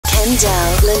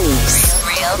Kendell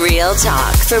Lenice. Real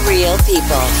talk for real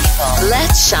people.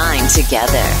 Let's shine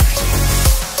together.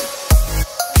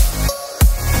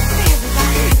 Hey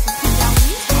everybody, this is Kendell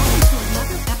Lenice. Welcome to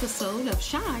another episode of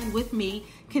Shine with me,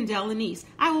 Kendell Lenice.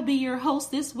 I will be your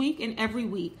host this week and every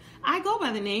week. I go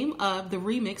by the name of the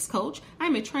Remix Coach.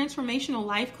 I'm a transformational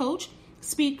life coach,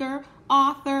 speaker,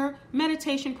 author,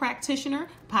 meditation practitioner,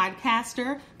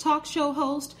 podcaster, talk show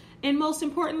host, and most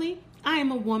importantly, I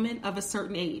am a woman of a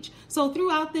certain age. So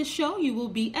throughout this show, you will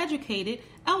be educated,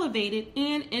 elevated,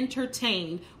 and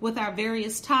entertained with our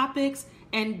various topics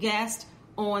and guests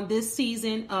on this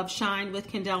season of Shine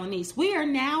with Kendell Lenice. We are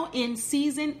now in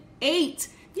season 8.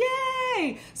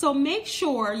 Yay! So make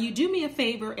sure you do me a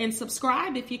favor and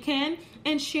subscribe if you can,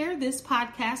 and share this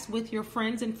podcast with your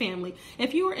friends and family.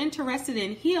 If you are interested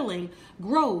in healing,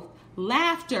 growth,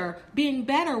 laughter, being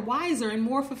better, wiser, and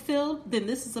more fulfilled, then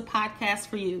this is a podcast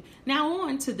for you. Now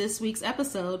on to this week's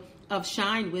episode of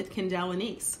Shine with Kendell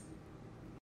Lenice.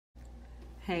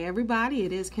 Hey everybody,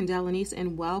 it is Kendell Lenice,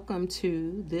 and welcome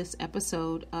to this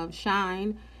episode of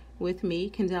Shine with me,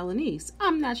 Kendell Lenice.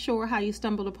 I'm not sure how you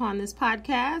stumbled upon this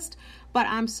podcast, but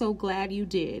I'm so glad you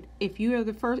did. If you are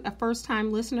a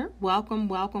first-time listener, welcome,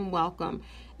 welcome, welcome.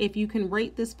 If you can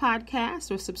rate this podcast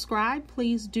or subscribe,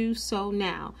 please do so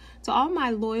now. To all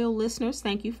my loyal listeners,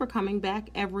 thank you for coming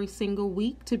back every single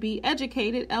week to be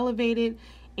educated, elevated,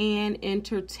 and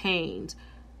entertained.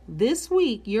 This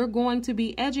week, you're going to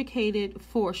be educated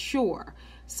for sure.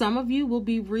 Some of you will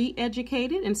be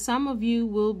re-educated and some of you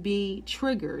will be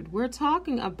triggered. We're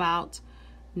talking about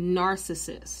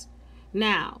narcissists.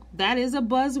 Now, that is a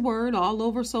buzzword all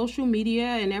over social media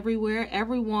and everywhere.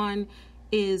 Everyone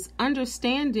is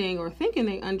understanding or thinking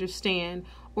they understand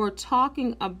or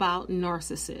talking about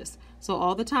narcissists. So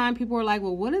all the time people are like,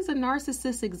 well, what is a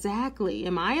narcissist exactly?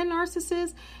 Am I a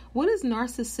narcissist? What is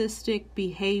narcissistic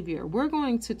behavior? We're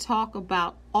going to talk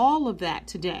about all of that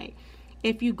today.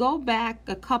 If you go back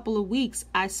a couple of weeks,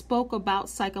 I spoke about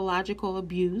psychological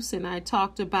abuse and I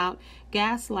talked about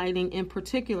gaslighting in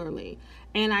particularly.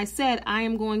 And I said I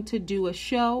am going to do a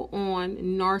show on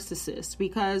narcissists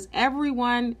because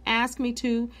everyone asked me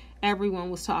to,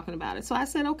 everyone was talking about it. So I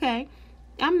said, okay,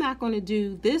 I'm not going to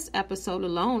do this episode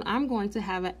alone. I'm going to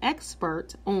have an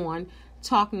expert on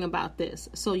talking about this.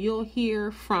 So you'll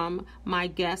hear from my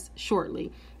guest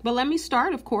shortly. But let me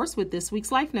start, of course, with this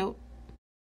week's Life Note.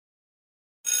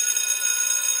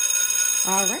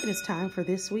 All right, it's time for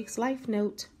this week's Life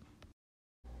Note.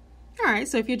 All right,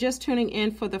 so if you're just tuning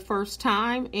in for the first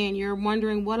time and you're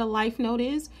wondering what a life note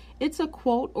is, it's a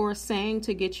quote or a saying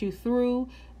to get you through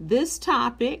this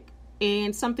topic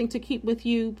and something to keep with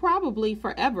you probably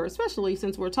forever, especially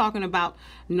since we're talking about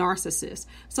narcissists.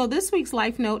 So this week's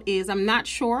life note is, I'm not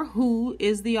sure who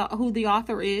the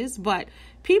author is, but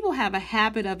people have a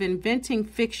habit of inventing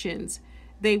fictions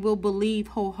they will believe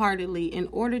wholeheartedly in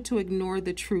order to ignore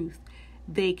the truth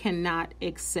they cannot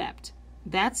accept.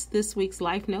 That's this week's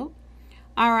life note.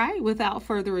 All right, without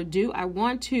further ado, I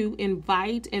want to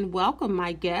invite and welcome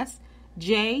my guest,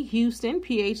 Jay Houston,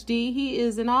 PhD. He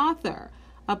is an author,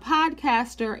 a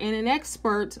podcaster, and an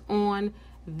expert on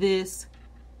this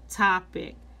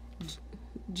topic.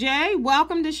 Jay,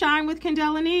 welcome to Shine with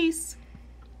Kendell Lenice.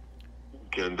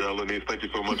 Kendell Lenice, thank you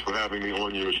so much for having me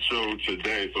on your show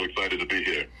today. So excited to be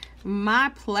here.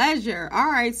 My pleasure.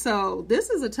 All right, so this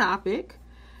is a topic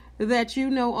that you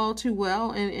know all too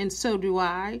well, and so do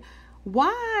I.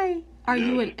 Why are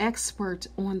you an expert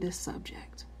on this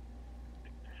subject?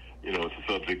 You know, it's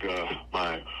a subject,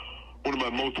 one of my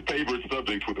most favorite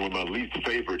subjects with one of my least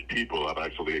favorite people. I've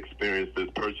actually experienced this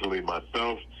personally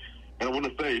myself. And I want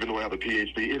to say, even though I have a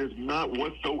PhD, it is not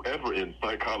whatsoever in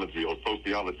psychology or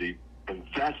sociology. And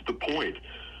that's the point.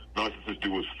 Narcissists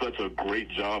do such a great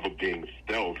job of being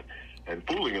stealth and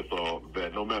fooling us all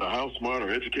that no matter how smart or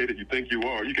educated you think you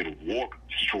are, you can walk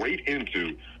straight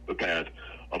into the path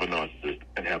of a narcissist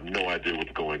and have no idea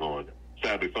what's going on.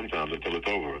 Sadly, sometimes until it's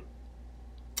over.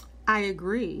 I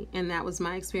agree, and that was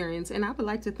my experience. And I would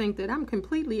like to think that I'm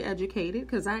completely educated,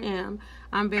 because I am.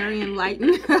 I'm very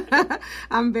enlightened.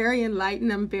 I'm very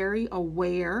enlightened. I'm very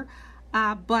aware.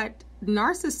 But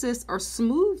narcissists are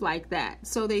smooth like that.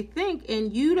 So they think,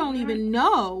 and you don't even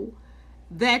know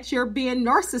that you're being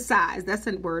narcissized. That's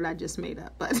a word I just made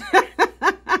up, but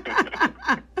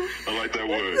I like that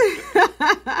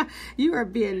word. You are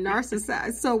being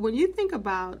narcissized. So when you think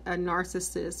about a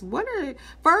narcissist,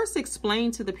 first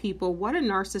explain to the people what a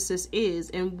narcissist is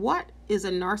and what is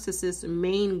a narcissist's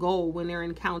main goal when they're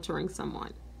encountering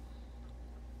someone.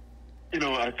 You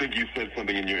know, I think you said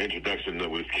something in your introduction that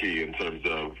was key in terms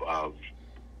of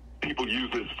people use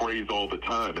this phrase all the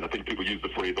time, and I think people use the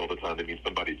phrase all the time. They mean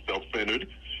somebody's self self-centered,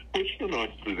 which the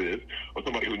narcissist is, or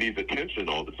somebody who needs attention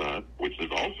all the time, which is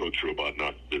also true about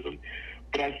narcissism.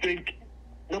 But I think,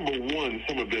 number one,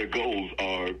 some of their goals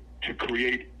are to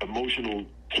create emotional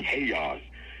chaos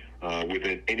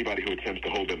within anybody who attempts to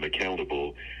hold them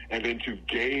accountable, and then to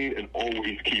gain and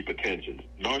always keep attention.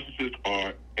 Narcissists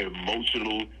are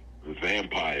emotional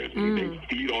vampires. They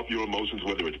feed off your emotions,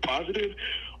 whether it's positive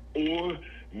or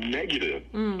negative.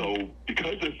 So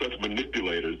because they're such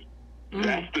manipulators,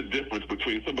 that's the difference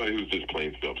between somebody who's just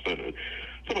plain self-centered,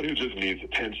 somebody who just needs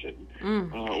attention,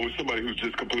 or somebody who's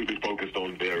just completely focused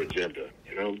on their agenda.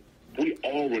 You know, we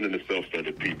all run into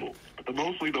self-centered people, but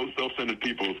mostly those self-centered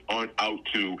people aren't out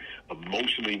to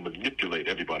emotionally manipulate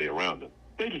everybody around them.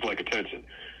 They just like attention,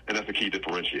 and that's a key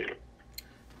differentiator.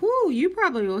 Woo, you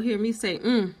probably will hear me say,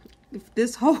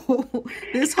 this whole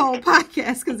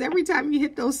podcast, because every time you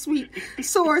hit those sweet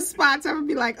sore spots, I'm gonna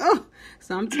be like, oh.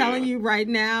 So I'm telling you right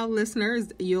now,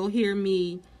 listeners, you'll hear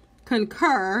me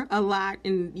concur a lot,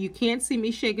 and you can't see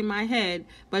me shaking my head,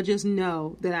 but just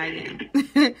know that I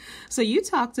am. So you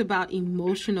talked about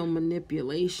emotional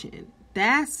manipulation.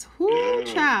 That's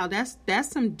child. That's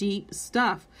some deep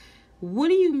stuff. What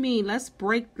do you mean? Let's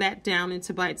break that down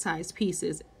into bite-sized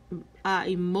pieces.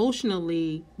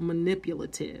 Emotionally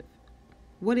manipulative.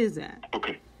 What is that?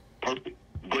 Okay, perfect.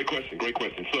 Great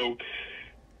question. So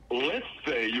let's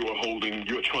say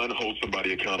you're trying to hold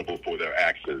somebody accountable for their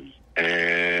actions.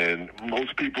 And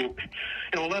most people,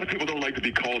 a lot of people don't like to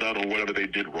be called out on whatever they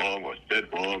did wrong or said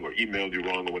wrong or emailed you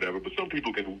wrong or whatever, but some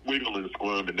people can wiggle and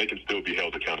squirm and they can still be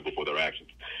held accountable for their actions.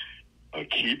 A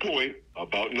key point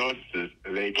about narcissists,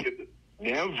 they can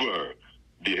never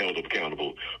be held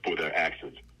accountable for their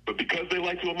actions. But because they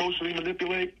like to emotionally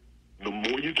manipulate, the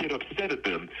more you get upset at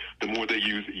them, the more they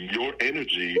use your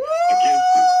energy against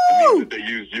you. I mean,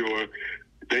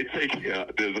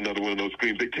 there's another one of those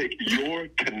screams. They take your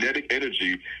kinetic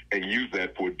energy and use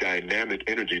that for dynamic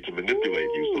energy to manipulate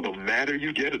you. So the madder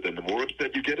you get at them, the more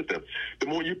upset you get at them, the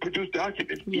more you produce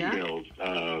documents, emails,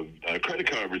 credit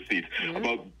card receipts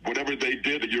about whatever they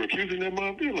did that you're accusing them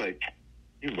of. You're like,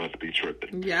 you must be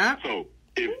tripping. Yeah. So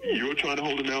if you're trying to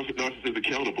hold a narcissist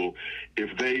accountable,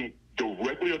 if they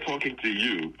directly are talking to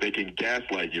you, they can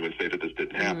gaslight you and say that this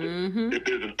didn't happen. If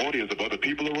there's an audience of other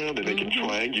people around, then they can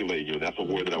triangulate you. And that's a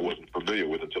word that I wasn't familiar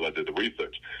with until I did the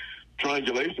research.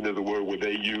 Triangulation is a word where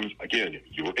they use, again,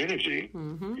 your energy.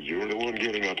 You're the one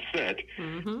getting upset.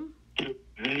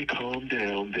 They calm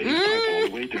down. They pipe all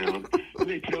the way down. And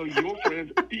they tell your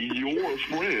friends, that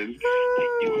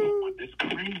it's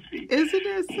crazy. Isn't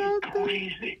it something?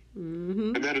 Crazy.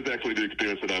 And that is actually the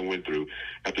experience that I went through.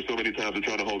 After so many times of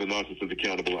trying to hold a narcissist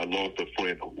accountable, I lost a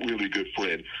friend, a really good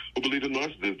friend, who believed in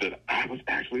narcissists that I was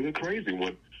actually the crazy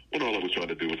one, when all I was trying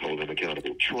to do was hold them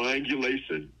accountable.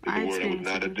 Triangulation is a word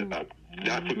I was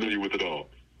not familiar with at all.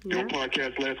 Your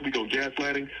podcast last week on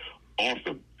gaslighting,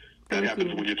 awesome. That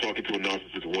happens when you're talking to a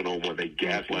narcissist one-on-one. They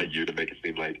gaslight you to make it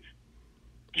seem like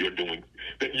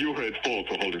that you're at fault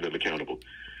for holding them accountable.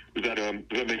 Does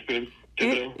that make sense?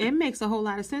 It makes a whole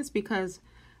lot of sense because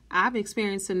I've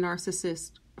experienced a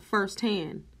narcissist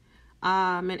firsthand.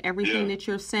 And everything that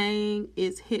you're saying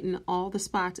is hitting all the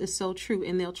spots. Is so true.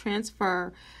 And they'll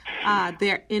transfer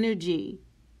their energy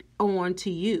on to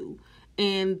you.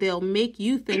 And they'll make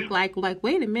you think like,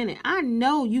 wait a minute, I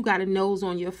know you got a nose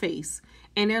on your face.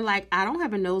 And they're like, I don't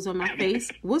have a nose on my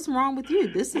face. What's wrong with you?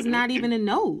 This is not even a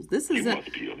nose. This is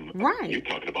right. You're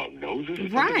talking about noses?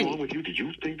 Is right. Something wrong with you? Do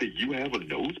you think that you have a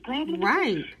nose problem?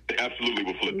 Right. They absolutely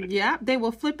will flip it. Yeah, they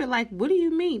will flip it like, what do you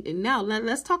mean? And now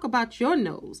let's talk about your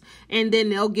nose. And then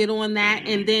they'll get on that.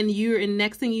 And then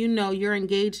next thing you know, you're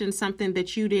engaged in something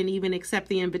that you didn't even accept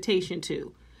the invitation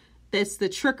to. That's the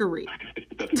trickery.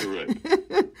 That's correct.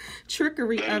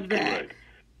 Trickery that of that. Correct.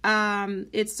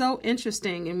 It's so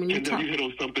interesting. And when you talk, you hit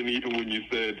on something even when you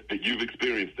said that you've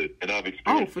experienced it and I've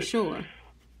experienced it. Oh, for sure.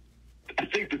 I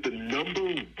think that the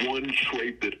number one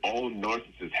trait that all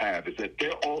narcissists have is that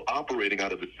they're all operating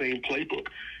out of the same playbook.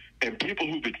 And people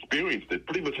who've experienced it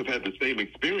pretty much have had the same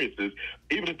experiences,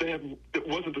 even if it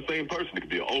wasn't the same person. It could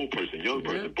be an old person, young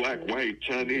person, black, white,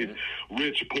 Chinese,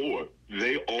 rich, poor.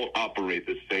 They all operate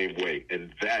the same way.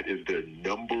 And that is their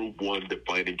number one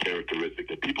defining characteristic.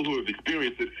 The people who have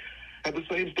experienced it have the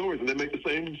same stories and they make the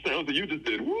same sounds that you just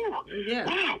did. Woo! Yeah.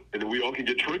 Wow! And then we all can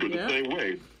get triggered the same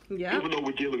way. Yeah. Even though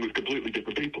we're dealing with completely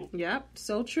different people. Yep,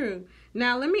 so true.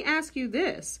 Now, let me ask you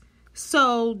this.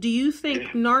 So, do you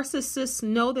think narcissists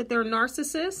know that they're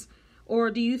narcissists?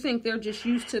 Or do you think they're just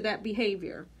used to that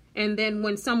behavior? And then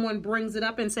when someone brings it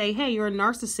up and say, hey, you're a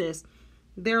narcissist,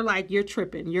 they're like, you're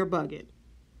tripping, you're bugging.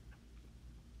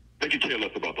 they could care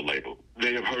less about the label.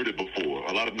 They have heard it before.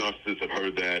 A lot of narcissists have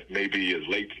heard that maybe as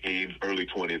late teens, early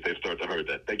 20s, they start to hear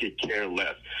that. They could care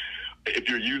less. If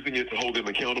you're using it to hold them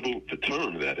accountable, the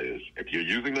term that is, if you're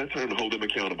using that term to hold them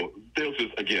accountable, they'll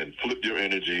just, again, flip your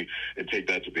energy and take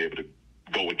that to be able to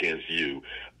go against you.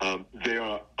 They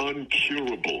are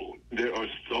uncurable. There are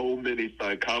so many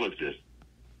psychologists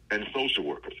and social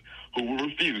workers who will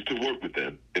refuse to work with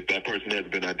them if that person has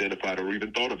been identified or even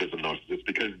thought of as a narcissist,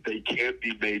 because they can't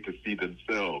be made to see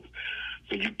themselves.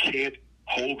 So you can't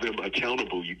hold them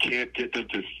accountable. You can't get them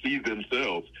to see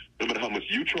themselves, no matter how much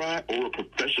you try or a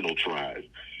professional tries.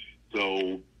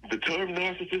 So the term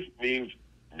narcissist means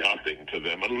nothing to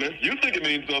them unless you think it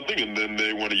means something, and then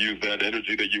they want to use that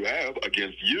energy that you have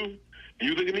against you.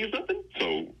 You think it means something,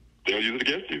 so they'll use it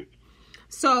against you.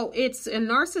 So it's a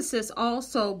narcissist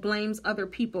also blames other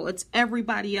people. It's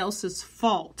everybody else's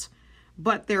fault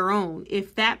but their own.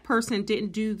 If that person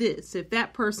didn't do this, if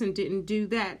that person didn't do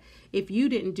that, if you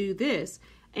didn't do this.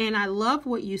 And I love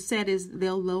what you said is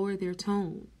they'll lower their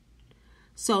tone.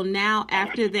 So now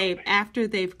after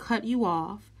they've cut you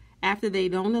off, after they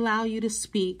don't allow you to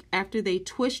speak, after they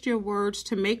twist your words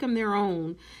to make them their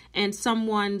own, and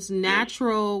someone's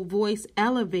natural voice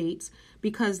elevates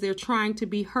because they're trying to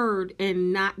be heard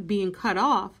and not being cut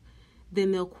off,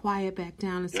 then they'll quiet back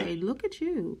down and say, look at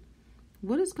you.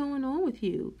 What is going on with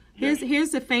you? Here's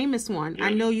the famous one.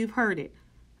 I know you've heard it.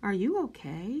 Are you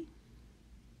okay?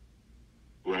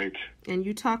 Right. And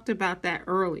you talked about that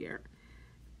earlier.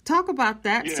 Talk about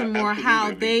that some more, absolutely.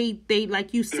 how they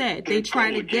like you said, they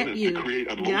try to get you. To create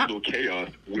emotional chaos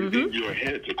within your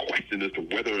head, to question as to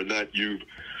whether or not you've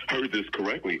heard this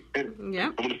correctly. And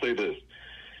I'm going to say this.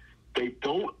 They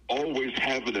don't always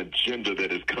have an agenda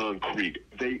that is concrete.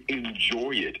 They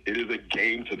enjoy it. It is a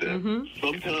game to them.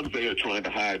 Sometimes they are trying to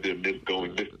hide their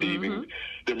misdemeanors,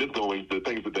 their misgoings, the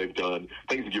things that they've done,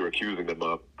 things that you're accusing them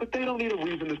of. But they don't need a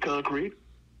reason that's concrete.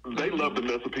 They love to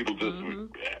mess with people just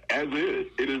as is.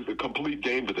 It is a complete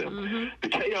game to them. The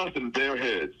chaos in their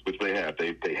heads, which they have,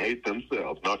 they hate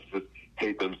themselves. Narcissists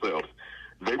hate themselves.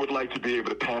 They would like to be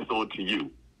able to pass on to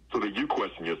you, so that you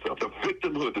question yourself. The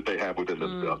victimhood that they have within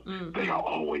themselves, they are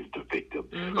always the victim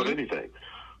of anything.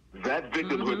 That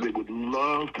victimhood they would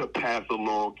love to pass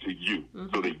along to you,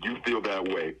 so that you feel that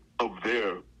way of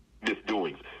their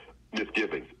misdoings,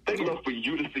 misgivings. They love for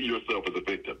you to see yourself as a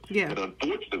victim. And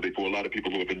unfortunately, for a lot of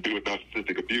people who have been doing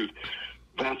narcissistic abuse,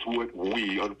 that's what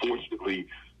we, unfortunately,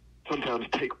 sometimes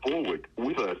take forward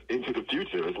with us into the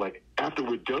future. It's like, after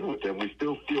we're done with them, we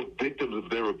still feel victims of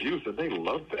their abuse, and they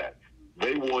love that.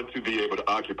 They want to be able to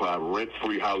occupy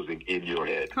rent-free housing in your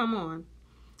head. Come on.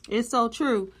 It's so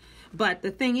true. But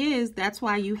the thing is, that's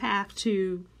why you have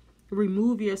to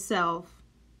remove yourself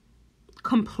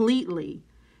completely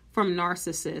from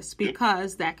narcissists,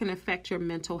 because that can affect your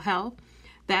mental health.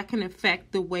 That can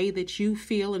affect the way that you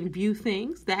feel and view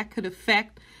things. That could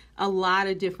affect a lot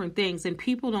of different things. And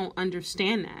people don't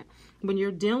understand that. When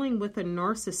you're dealing with a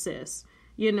narcissist,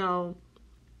 you know,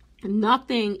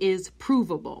 nothing is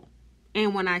provable.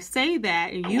 And when I say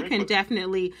that, and you can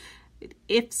definitely,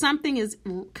 if something is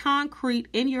concrete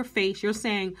in your face, you're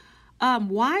saying,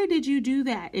 why did you do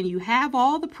that? And you have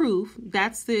all the proof.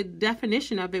 That's the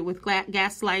definition of it with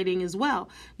gaslighting as well.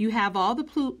 You have all the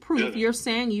proof. You're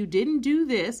saying you didn't do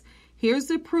this. Here's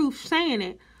the proof saying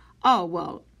it. Oh,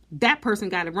 well, that person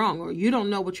got it wrong, or you don't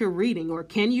know what you're reading, or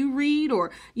can you read?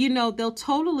 Or, you know, they'll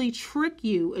totally trick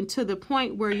you into the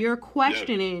point where you're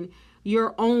questioning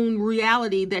your own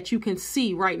reality that you can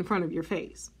see right in front of your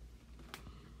face.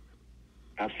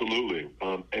 Absolutely.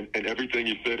 And everything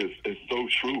you said is so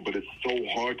true, but it's so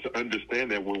hard to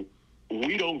understand that when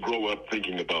we don't grow up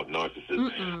thinking about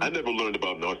narcissism. I never learned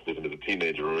about narcissism as a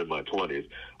teenager or in my 20s.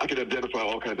 I can identify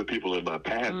all kinds of people in my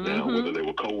past now, whether they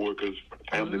were coworkers,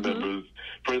 family members,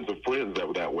 friends of friends that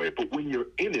were that way. But when you're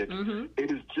in it,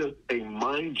 it is just a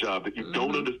mind job that you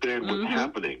don't understand what's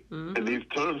happening. And these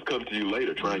terms come to you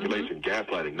later: triangulation,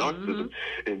 gaslighting, narcissism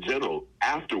in general,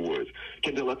 afterwards.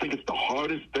 Kendell, I think it's the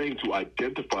hardest thing to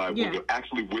identify when you're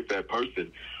actually with that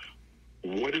person.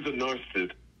 What is a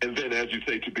narcissist? And then, as you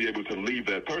say, to be able to leave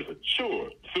that person. Sure,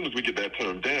 as soon as we get that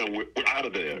term down, we're out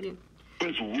of there. But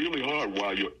it's really hard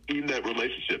while you're in that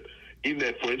relationship, in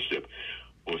that friendship.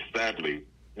 Or sadly,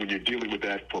 when you're dealing with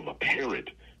that from a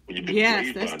parent, when you've been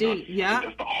raised by a narcissist,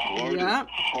 that's the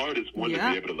hardest one to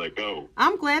be able to let go.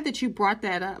 I'm glad that you brought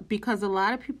that up, because a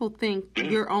lot of people think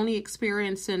you're only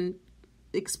experiencing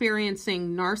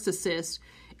narcissists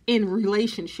in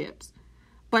relationships.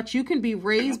 But you can be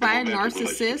raised by a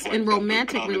narcissist in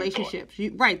romantic relationships.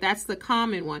 That's the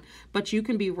common one. But you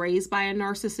can be raised by a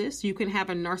narcissist. You can have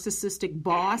a narcissistic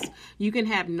boss. You can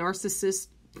have narcissist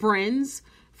friends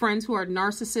who are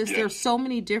narcissists. Yes. There's so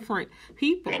many different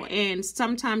people. Yes. And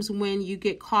sometimes when you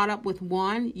get caught up with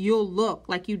one, you'll look,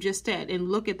 like you just said, and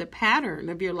look at the pattern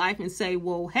of your life and say,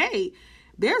 well, hey,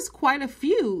 there's quite a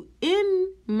few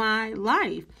in my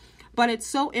life. But it's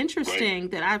so interesting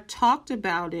that I've talked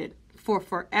about it for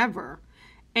forever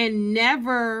and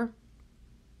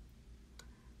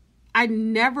I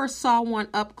never saw one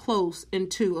up close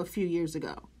until a few years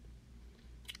ago.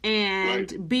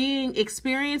 And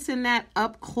experiencing that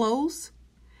up close,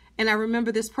 and I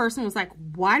remember this person was like,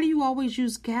 why do you always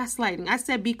use gaslighting? I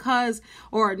said,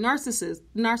 or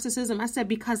narcissism. I said,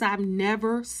 because I've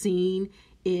never seen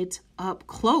it up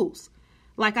close.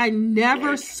 Like I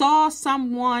never saw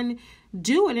someone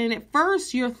do it. And at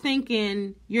first you're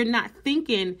not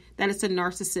thinking that it's a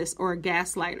narcissist or a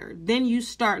gaslighter. Then you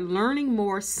start learning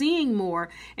more, seeing more,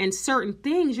 and certain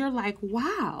things you're like,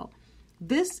 wow,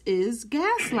 this is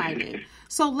gaslighting.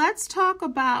 So let's talk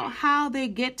about how they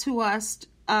get to us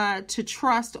to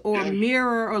trust or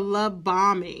mirror or love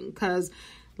bombing, because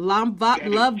love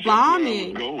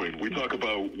bombing. We talk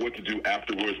about what to do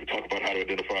afterwards. We talk about how to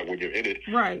identify when you're in it.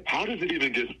 Right. How does it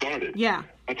even get started? Yeah.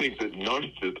 I think that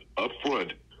narcissists up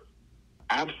front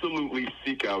absolutely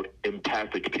seek out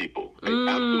empathic people. They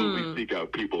absolutely seek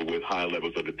out people with high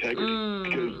levels of integrity.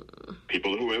 Because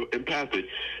people who are empathic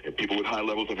and people with high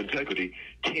levels of integrity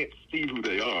can't see who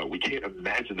they are. We can't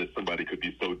imagine that somebody could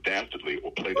be so dastardly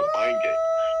or play the mind game.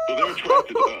 So they're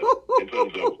attracted to us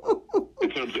in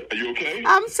terms of, are you okay?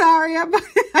 I'm sorry.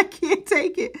 I can't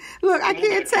take it. Look, I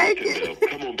can't take it.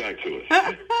 Come on back to us.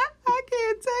 I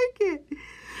can't take it.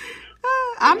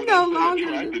 I'm no longer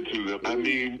attracted to them. I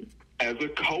mean, as a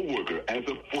coworker, as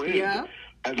a friend,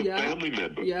 as a family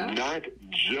member, not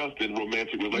just in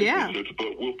romantic relationships, but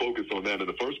we'll focus on that in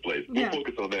the first place. We'll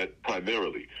focus on that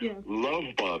primarily. Love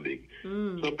bombing,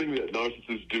 something that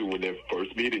narcissists do when they're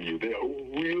first meeting you. They are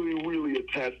really, really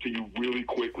attached to you really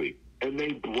quickly. And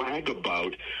they brag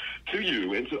about to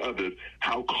you and to others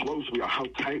how close we are, how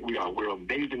tight we are. We're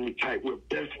amazingly tight. We're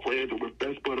best friends, or we're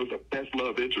best brothers, or best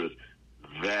love interests.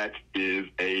 That is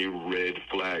a red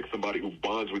flag. Somebody who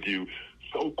bonds with you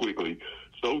so quickly,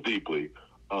 so deeply,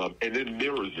 and then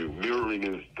mirrors you. Mirroring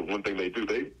is the one thing they do.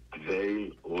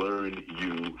 They learn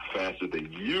you faster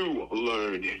than you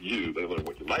learn you. They learn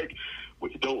what you like,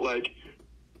 what you don't like,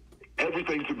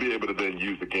 everything to be able to then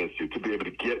use against you, to be able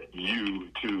to get you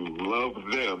to love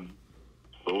them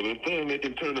so that then they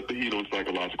can turn up the heat on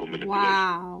psychological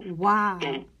manipulation. Wow.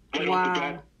 So off the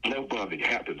bat, love bombing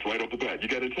happens right off the bat. You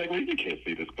got integrity, you can't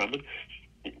see this coming.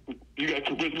 You got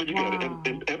charisma, you got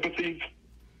empathy,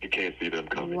 you can't see them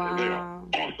coming. And they are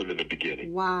awesome in the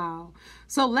beginning. Wow.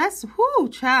 So let's,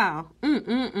 child.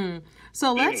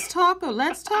 So let's talk about,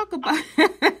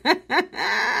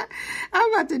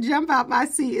 I'm about to jump out my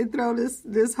seat and throw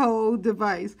this whole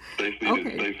device.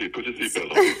 Stacey, put your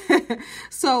seatbelt on.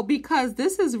 So because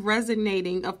this is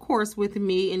resonating, of course, with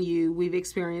me and you, we've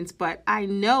experienced, but I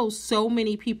know so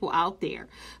many people out there.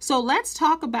 So let's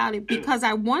talk about it, because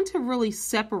I want to really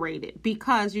separate it,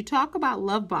 because you talk about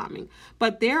love bombing,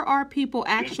 but there are people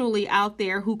actually out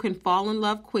there who can fall in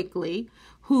love quickly,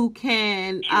 who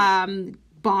can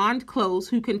bond close,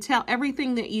 who can tell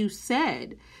everything that you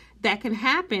said that can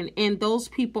happen, and those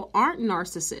people aren't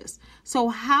narcissists. So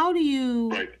how are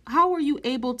you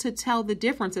able to tell the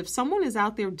difference if someone is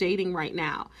out there dating right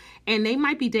now and they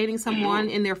might be dating someone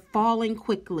and they're falling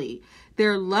quickly,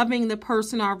 they're loving the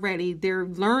person already, they're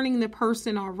learning the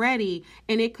person already,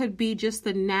 and it could be just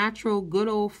the natural good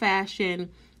old fashioned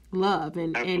love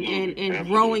and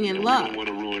growing in love. We don't want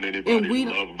to ruin anybody's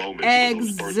love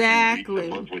moments. Exactly.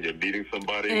 When you're meeting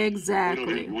somebody.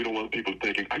 Exactly. We don't want people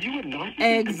thinking, are you a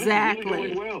narcissist? Exactly.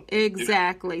 Really going well.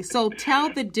 Exactly. So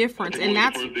tell the difference. And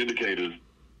that's one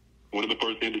of the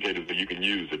first indicators that you can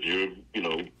use if you're,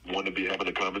 want to be having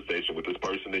a conversation with this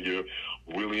person that you're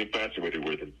really infatuated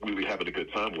with and really having a good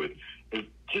time with, is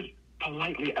just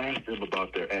politely ask them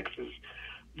about their exes.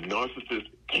 Narcissists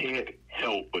can't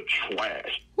help but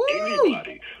trash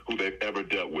anybody who they've ever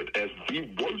dealt with as the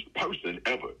worst person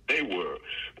ever. They were.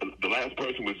 The last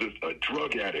person was just a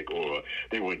drug addict, or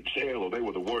they were in jail, or they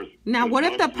were the worst. Now, what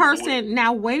if the person...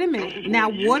 Now, wait a minute. Now,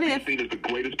 what if... seen as the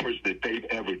greatest person that they've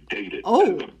ever dated.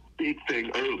 Oh. That's a big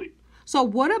thing early. So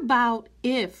what about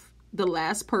if the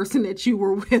last person that you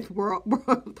were with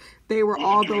they were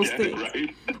all those things?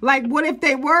 Right? Like, what if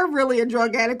they were really a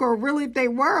drug addict, or really if they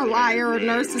were a liar or a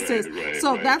narcissist?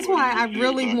 So that's why I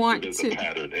really want to.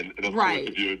 Pattern. And of course,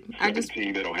 if you're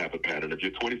 17, they don't have a pattern. If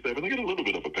you're 27, they get a little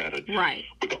bit of a pattern. Right.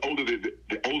 But the older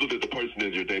that the person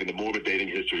is you're dating, the more of a dating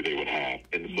history they would have.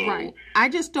 And so, right. I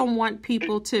just don't want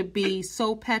people to be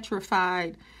so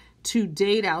petrified to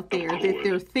date out there that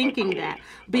they're thinking that,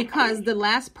 because the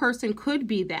last person could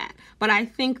be that. But I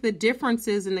think the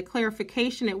differences and the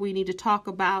clarification that we need to talk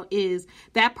about is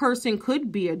that person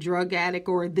could be a drug addict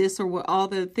or this or what, all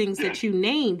the things that you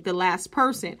named, the last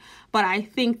person. But I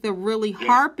think the really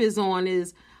harp is on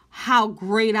is how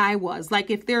great I was.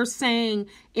 Like if they're saying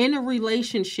in a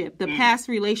relationship, the past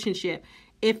relationship,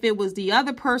 if it was the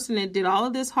other person that did all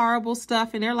of this horrible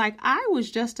stuff and they're like, I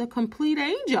was just a complete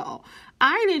angel.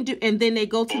 I didn't do, and then they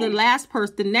go to the last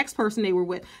person, the next person they were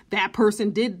with. That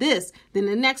person did this. Then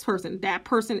the next person, that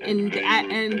person,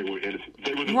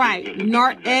 right,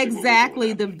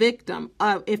 exactly the victim.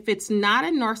 If it's not a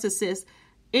narcissist,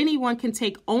 anyone can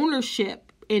take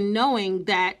ownership in knowing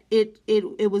that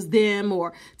it was them,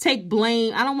 or take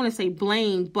blame. I don't want to say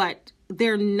blame, but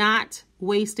they're not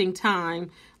wasting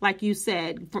time, like you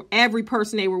said, from every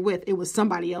person they were with. It was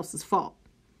somebody else's fault.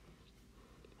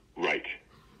 Right.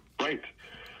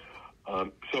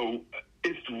 So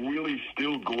it's really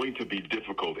still going to be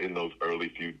difficult in those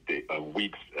early few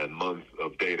weeks and months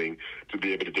of dating to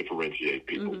be able to differentiate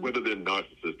people, whether they're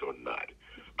narcissists or not.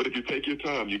 But if you take your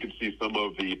time, you can see some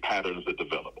of the patterns that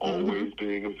develop. Always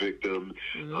being a victim,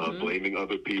 blaming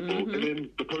other people, and then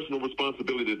the personal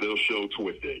responsibility that they'll show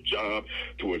towards their job,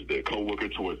 towards their coworker,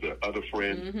 towards their other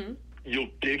friends. You'll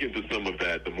dig into some of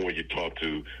that the more you talk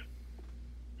to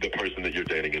the person that you're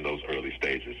dating in those early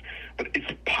stages. But it's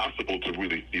possible to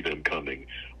really see them coming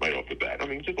right off the bat. I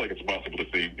mean, just like it's possible to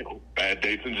see, bad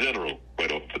dates in general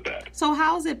right off the bat. So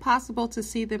how is it possible to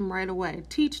see them right away?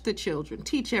 Teach the children,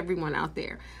 teach everyone out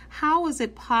there. How is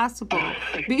it possible?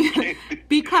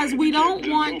 Because we don't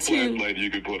want to. There's no black light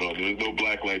you could put on. There's no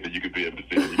black light that you could be able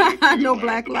to see. No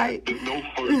black light. There's no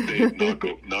first date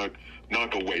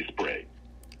knock away spray.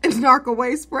 It's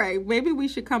narc-away spray. Maybe we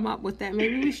should come up with that.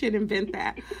 Maybe we should invent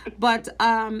that. But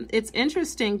it's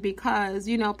interesting because,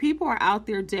 people are out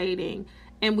there dating,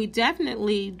 and we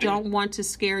definitely don't want to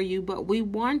scare you, but we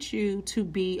want you to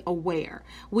be aware.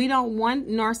 We don't want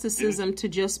narcissism to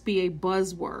just be a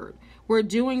buzzword. We're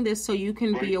doing this so you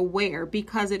can be aware,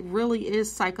 because it really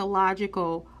is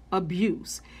psychological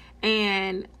abuse.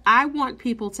 And I want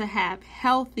people to have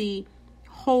healthy,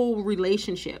 whole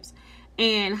relationships.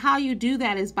 And how you do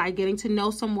that is by getting to know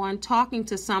someone, talking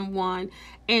to someone,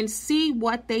 and see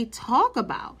what they talk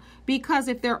about. Because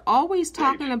if they're always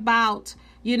talking about,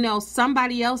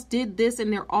 somebody else did this,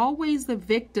 and they're always the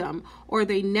victim, or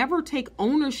they never take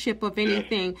ownership of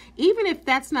anything, even if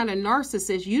that's not a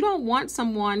narcissist, you don't want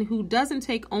someone who doesn't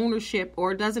take ownership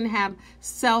or doesn't have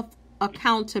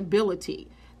self-accountability.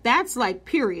 That's like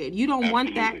period. You don't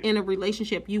want that in a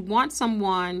relationship. You want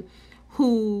someone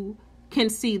who can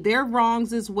see their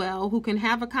wrongs as well, who can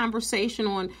have a conversation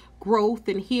on growth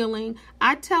and healing.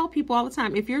 I tell people all the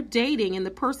time, if you're dating and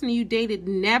the person you dated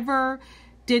never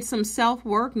did some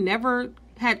self-work, never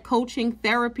had coaching,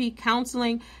 therapy,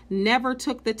 counseling, never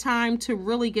took the time to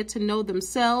really get to know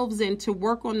themselves and to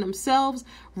work on themselves,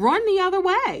 run the other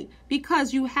way,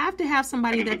 because you have to have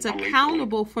somebody that's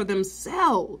accountable for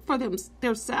themselves,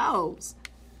 themselves.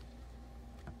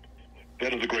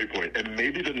 That is a great point. And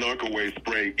maybe the narc-away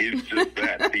spray is just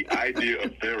that. The idea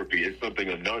of therapy is something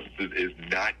a narcissist is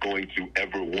not going to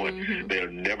ever want. They are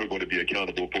never going to be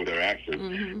accountable for their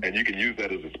actions. And you can use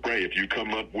that as a spray if you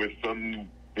come up with some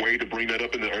way to bring that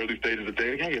up in the early stages of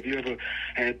dating. Hey, have you ever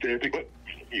had therapy? But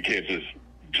you can't just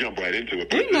jump right into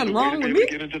it. Ain't nothing wrong with me.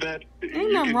 Get into that.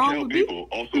 Ain't nothing wrong with me. People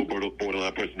also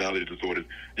borderline personality disorders,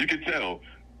 you can tell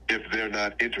if they're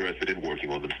not interested in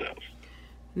working on themselves.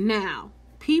 Now,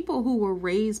 people who were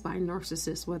raised by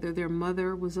narcissists, whether their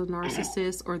mother was a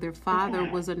narcissist or their father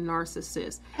was a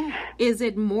narcissist, is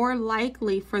it more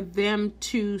likely for them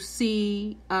to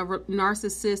see a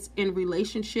narcissist in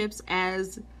relationships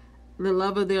as the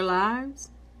love of their lives?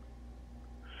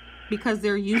 Because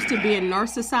they're used to being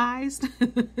narcissized?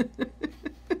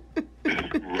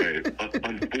 Right.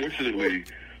 Unfortunately,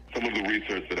 some of the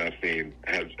research that I've seen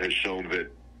has shown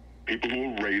that people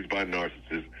who are raised by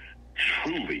narcissists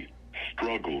truly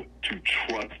struggle to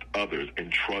trust others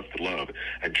and trust love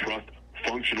and trust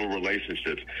functional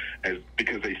relationships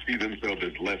because they see themselves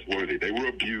as less worthy. They were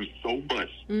abused so much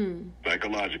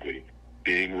psychologically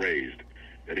being raised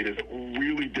that it is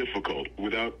really difficult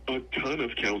without a ton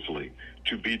of counseling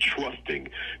to be trusting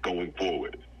going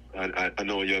forward. I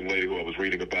know a young lady who I was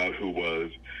reading about who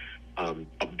was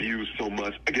abused so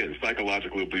much, again,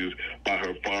 psychologically abused by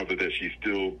her father, that she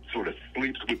still sort of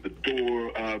sleeps with the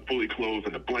door fully closed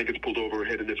and the blankets pulled over her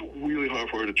head, and it's really hard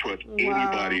for her to trust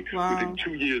anybody within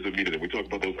 2 years of meeting them. We talk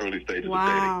about those early stages of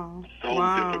dating. So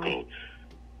difficult.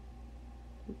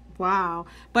 Wow.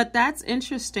 But that's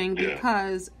interesting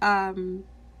because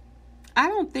I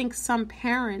don't think some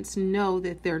parents know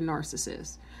that they're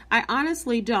narcissists. I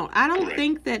honestly don't. I don't Correct.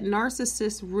 think that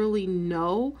narcissists really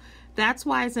know. That's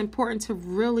why it's important to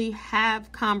really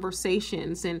have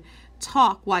conversations and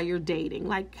talk while you're dating.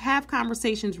 Like, have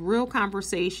conversations, real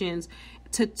conversations,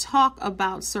 to talk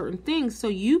about certain things so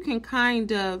you can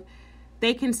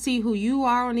they can see who you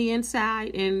are on the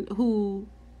inside and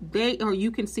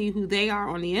you can see who they are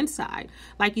on the inside.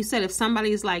 Like you said, if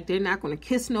somebody's like, they're not going to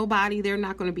kiss nobody, they're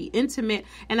not going to be intimate.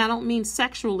 And I don't mean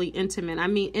sexually intimate. I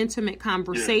mean intimate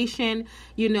conversation.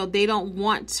 Yeah. They don't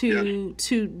want to,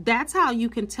 that's how you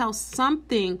can tell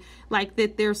something like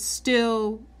that there's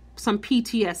still some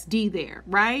PTSD there,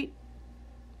 right?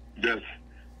 Yes.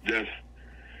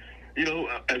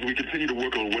 As we continue to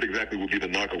work on what exactly will be the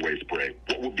knockaway spray,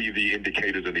 what will be the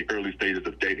indicators in the early stages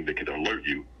of dating that can alert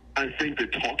you? I think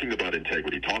that talking about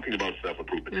integrity, talking about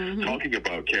self-improvement, talking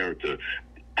about character,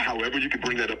 however you can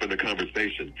bring that up in the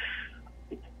conversation,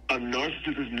 a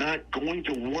narcissist is not going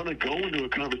to want to go into a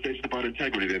conversation about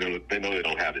integrity. They know they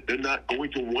don't have it. They're not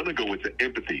going to want to go into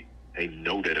empathy. They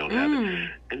know they don't have it.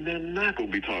 And they're not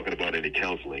going to be talking about any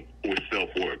counseling or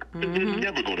self-work. They're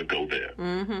never going to go there.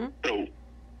 So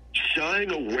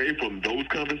shying away from those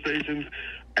conversations,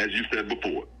 as you said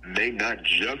before, may not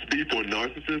just be for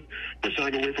narcissists, but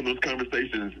shying away from those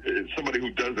conversations, somebody who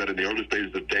does that in the early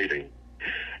stages of dating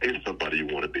is somebody you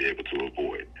want to be able to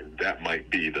avoid. And that might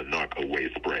be the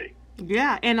knock-away spray.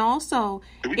 Yeah, and also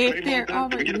if they're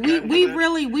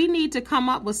already, we need to come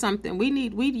up with something. We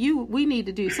need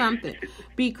to do something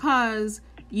because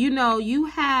you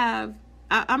have.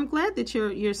 I'm glad that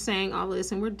you're saying all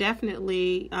this, and we're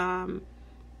definitely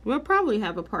we'll probably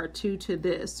have a part 2 to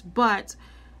this, but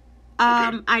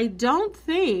I don't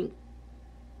think.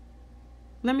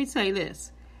 Let me say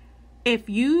this: if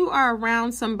you are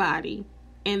around somebody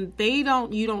and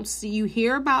you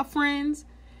hear about friends.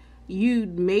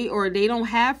 Or they don't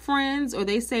have friends, or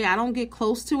they say, I don't get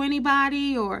close to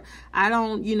anybody, or I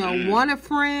don't, want a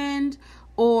friend,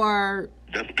 or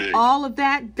all of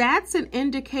that. That's an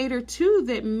indicator too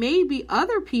that maybe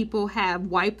other people have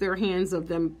wiped their hands of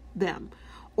them,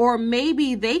 or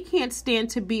maybe they can't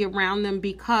stand to be around them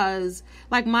because,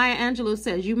 like Maya Angelou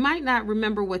says, you might not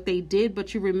remember what they did,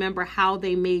 but you remember how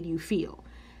they made you feel,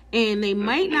 and they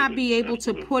might not be able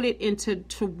to put it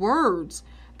into words.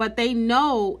 But they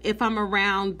know if I'm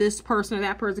around this person or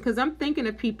that person, because I'm thinking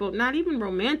of people, not even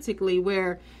romantically,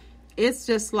 where it's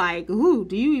just like, ooh,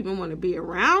 do you even want to be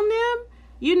around them?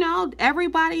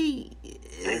 Everybody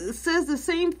says the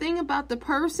same thing about the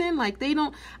person. Like I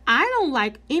don't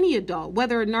like any adult,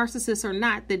 whether a narcissist or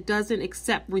not, that doesn't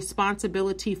accept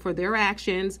responsibility for their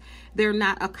actions. They're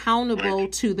not accountable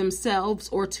to themselves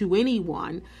or to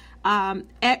anyone.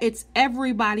 It's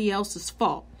everybody else's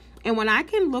fault. And when I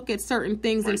can look at certain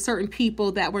things and certain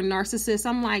people that were narcissists,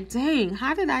 I'm like, dang,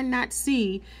 how did I not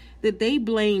see that they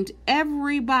blamed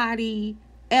everybody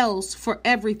else for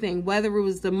everything, whether it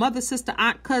was the mother, sister,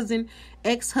 aunt, cousin,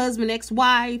 ex-husband,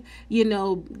 ex-wife,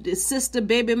 the sister,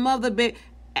 baby, mother,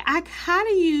 how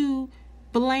do you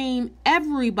blame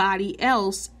everybody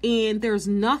else and there's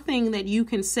nothing that you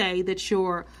can say that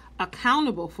you're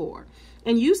accountable for?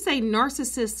 And you say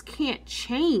narcissists can't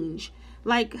change.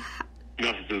 Like,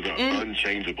 narcissists are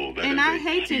unchangeable. That and is I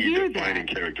hate to hear defining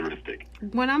that. Characteristic.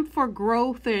 When I'm for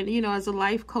growth and, as a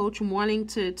life coach, wanting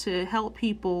to help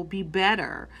people be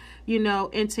better,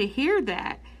 and to hear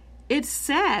that, it's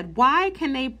sad. Why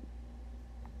do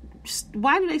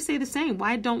they stay the same?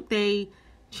 Why don't they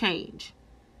change?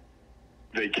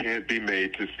 They can't be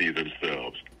made to see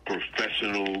themselves.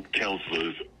 Professional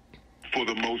counselors, for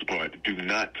the most part, do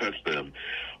not touch them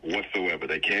whatsoever.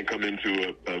 They can't come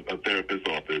into a therapist's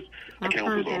office, a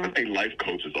counselor's office, a life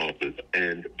coach's office,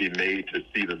 and be made to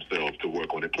see themselves to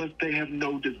work on it. Plus, they have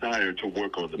no desire to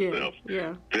work on themselves.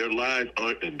 Yeah. Their lies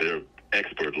aren't, and they're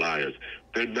expert liars.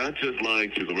 They're not just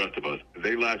lying to the rest of us.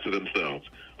 They lie to themselves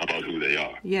about who they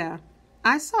are. Yeah.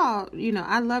 I saw,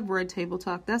 I love Red Table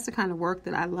Talk. That's the kind of work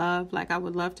that I love. Like, I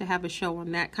would love to have a show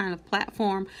on that kind of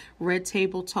platform, Red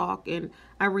Table Talk. And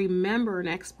I remember an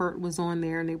expert was on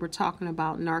there and they were talking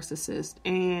about narcissists.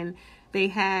 And they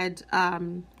had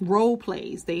role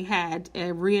plays. They had a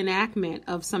reenactment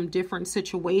of some different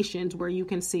situations where you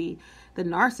can see the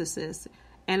narcissist.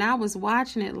 And I was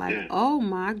watching it like, oh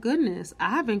my goodness,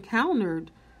 I've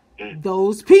encountered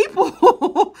those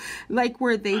people. Like,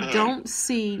 where they don't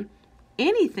see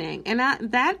anything. And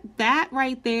that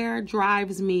right there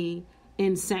drives me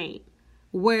insane.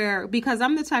 Because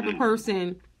I'm the type of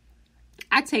person,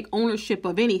 I take ownership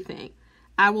of anything.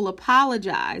 I will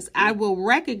apologize. I will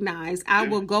recognize. I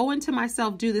will go into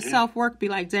myself, do the self-work, be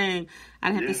like, dang,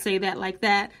 I didn't have to say that like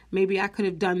that. Maybe I could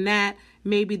have done that.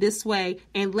 Maybe this way,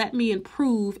 and let me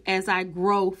improve as I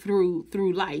grow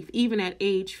through life. Even at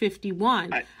age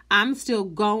 51, I'm still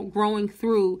growing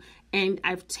through, and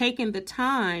I've taken the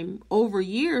time over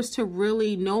years to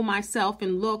really know myself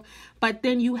and look. But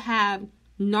then you have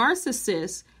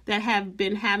narcissists that have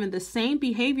been having the same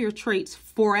behavior traits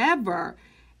forever,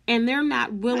 and they're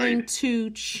not willing to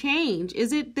change.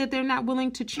 Is it that they're not willing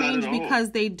to change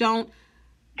because they don't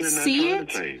see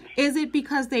it? Is it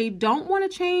because they don't want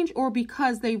to change, or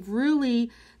because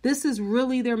this is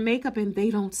really their makeup and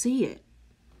they don't see it?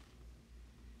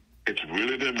 It's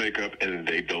really their makeup and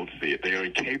they don't see it. They are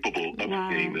incapable of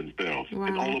seeing themselves.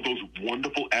 And all of those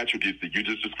wonderful attributes that you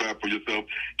just described for yourself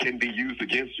can be used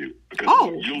against you. Because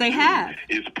what they have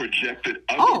is projected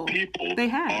other people they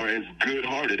have. Are as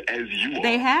good-hearted as you are.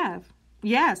 They have.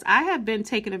 Yes, I have been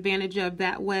taken advantage of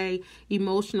that way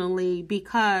emotionally,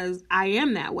 because I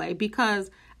am that way,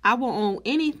 because I will own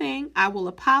anything. I will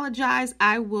apologize.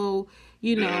 I will,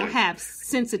 have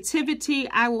sensitivity.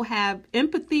 I will have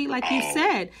empathy, like you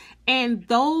said. And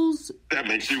those that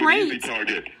makes traits, you an easy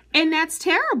target. And that's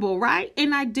terrible, right?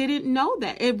 And I didn't know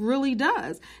that. It really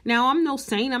does. Now, I'm no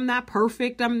saint. I'm not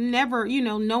perfect. I'm never,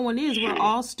 no one is. We're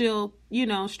all still,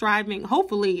 striving.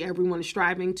 Hopefully everyone is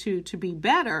striving to be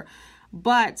better.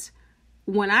 But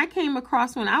when I came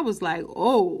across one, I was like,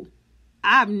 oh,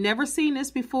 I've never seen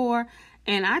this before.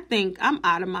 And I think I'm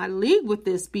out of my league with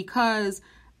this, because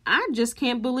I just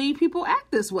can't believe people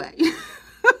act this way.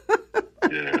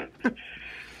 Yeah.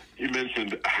 You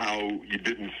mentioned how you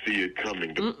didn't see it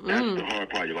coming. But that's the hard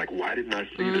part. You're like, why didn't I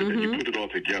see this? And you put it all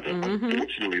together.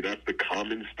 Unfortunately, that's the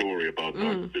common story about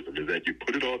narcissism, is that you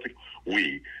put it all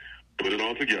we put it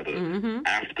all together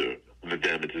after the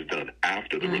damage is done,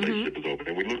 after the relationship is over.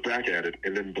 And we look back at it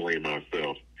and then blame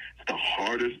ourselves. It's the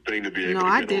hardest thing to be able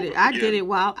to get over. I did it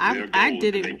while I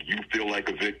did it. Make you feel like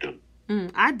a victim.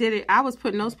 I did it. I was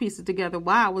putting those pieces together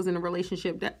while I was in a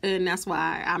relationship, and that's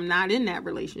why I'm not in that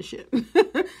relationship.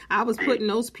 I was putting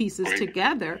those pieces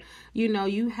together.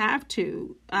 You have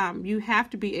to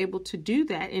be able to do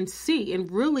that and see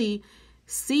and really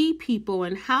see people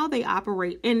and how they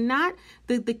operate. And not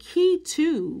the key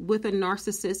too with a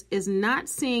narcissist is not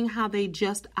seeing how they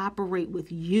just operate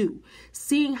with you,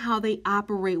 seeing how they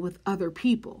operate with other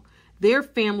people, their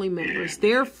family members,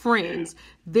 their friends,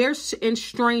 and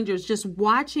strangers, just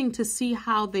watching to see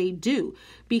how they do.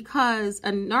 Because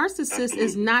a narcissist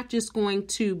is not just going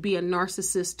to be a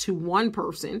narcissist to one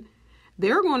person.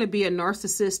 They're going to be a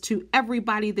narcissist to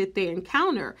everybody that they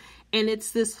encounter. And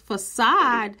it's this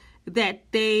facade that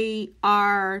they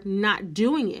are not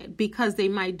doing it, because they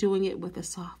might doing it with a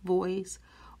soft voice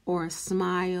or a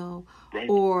smile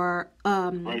or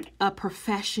a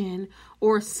profession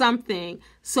or something.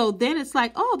 So then it's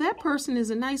like, oh, that person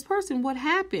is a nice person. What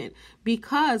happened?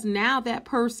 Because now that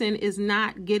person is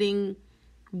not getting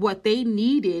what they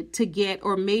needed to get,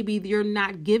 or maybe you're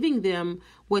not giving them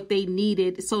what they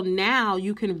needed. So now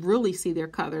you can really see their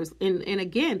colors. And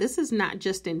again, this is not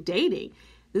just in dating.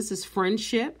 This is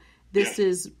friendship. This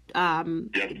is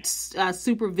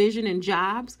supervision and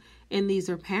jobs. And these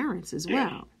are parents as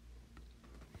well.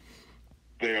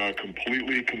 They are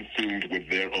completely consumed with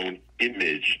their own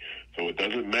image. So it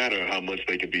doesn't matter how much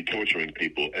they can be torturing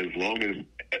people. As long as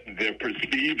they're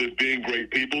perceived as being great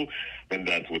people, then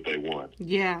that's what they want.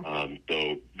 Yeah.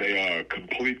 So they are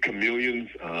complete chameleons.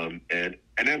 And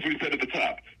as we said at the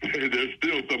top, there's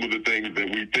still some of the things that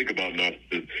we think about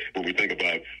narcissists when we think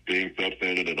about being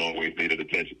self-centered and always needed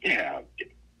attention. Yeah,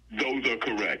 those are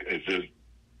correct. It's just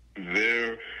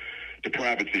their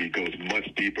depravity goes much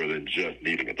deeper than just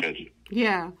needing attention.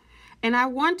 Yeah. And I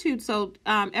want to, so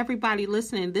everybody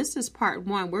listening, this is part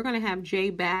 1. We're going to have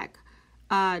Jay back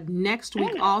next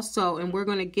week also, and we're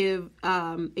going to give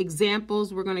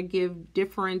examples. We're going to give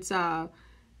different, I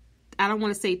don't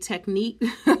want to say technique,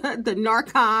 the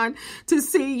Narcon, to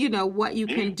see, what you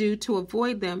can do to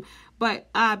avoid them.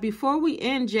 But before we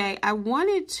end, Jay, I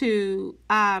wanted to,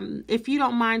 if you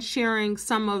don't mind sharing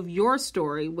some of your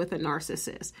story with a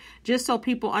narcissist, just so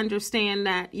people understand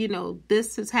that,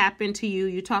 this has happened to you.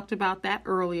 You talked about that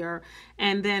earlier.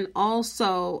 And then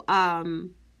also,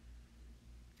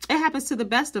 it happens to the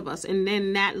best of us. And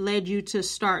then that led you to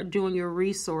start doing your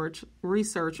research on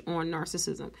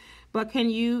narcissism. But can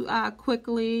you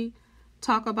quickly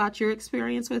talk about your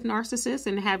experience with narcissists,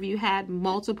 and have you had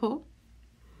multiple?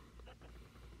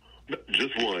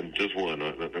 Just one.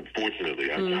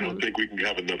 Unfortunately, I don't think we can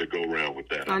have another go-round with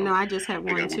that. I just had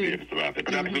one, too. But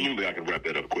absolutely, I can wrap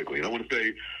that up quickly. And I want to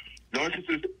say,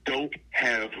 narcissists don't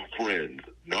have friends.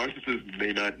 narcissists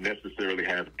may not necessarily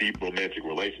have deep romantic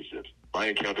relationships. My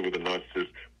encounter with a narcissist,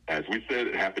 as we said,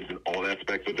 it happens in all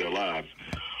aspects of their lives,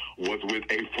 was with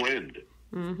a friend.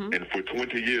 Mm-hmm. And for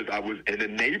 20 years, I was an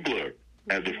enabler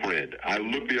as a friend. I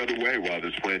looked the other way while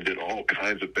this friend did all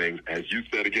kinds of things, as you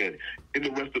said again, in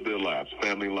the rest of their lives,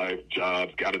 family life,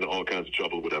 jobs, got into all kinds of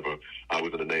trouble, whatever. I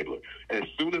was an enabler. As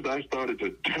soon as I started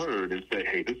to turn and say,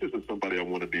 hey, this isn't somebody I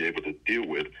want to be able to deal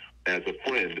with as a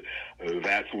friend,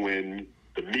 that's when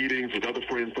the meetings with other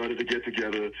friends started to get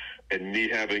together, and me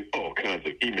having all kinds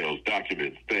of emails,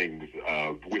 documents, things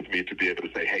with me to be able to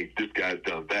say, hey, this guy's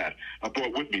done that. I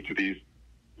brought with me to these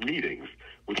meetings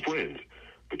with friends.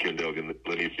 But Kendell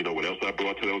Lenice, you know what else I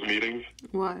brought to those meetings?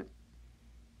 What?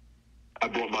 I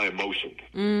brought my emotions,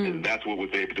 and that's what was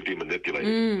able to be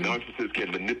manipulated. Narcissists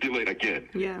can manipulate, again,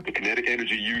 the kinetic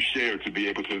energy you share to be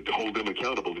able to hold them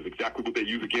accountable is exactly what they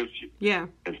use against you. Yeah.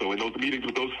 And so in those meetings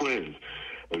with those friends,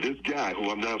 this guy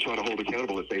who I'm now trying to hold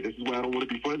accountable and say, this is why I don't want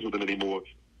to be friends with him anymore,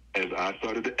 as I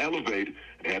started to elevate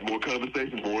and had more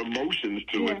conversations, more emotions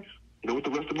to it, you know what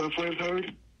the rest of my friends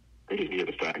heard? They didn't hear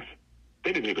the facts.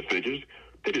 They didn't hear the figures.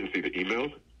 They didn't see the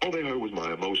emails. All they heard was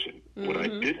my emotion. Mm-hmm. What I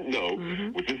didn't know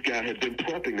was this guy had been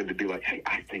prepping them to be like, hey,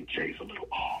 I think Jay's a little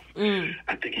off.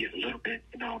 I think he's a little bit,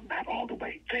 not all the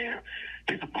way there.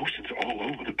 His emotions are all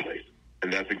over the place.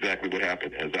 And that's exactly what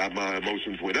happened. As my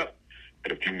emotions went up,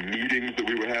 at a few meetings that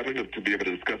we were having to be able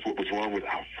to discuss what was wrong with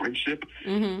our friendship,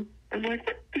 I'm like,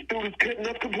 this dude is cutting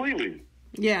up completely.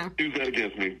 Yeah. Use that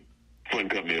against me. Friend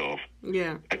cut me off.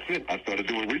 Yeah. That's it. I started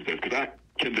doing research because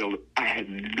Kendell, I had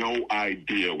no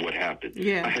idea what happened.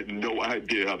 Yeah. I had no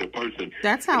idea how the person...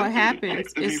 That's how it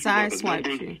happens. It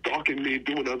sideswipes you. Stalking me,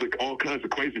 doing all kinds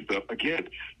of crazy stuff, again,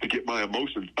 to get my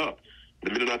emotions up.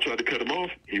 The minute I tried to cut him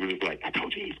off, he was just like, I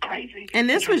told you he's crazy. And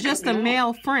this was just a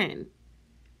male friend.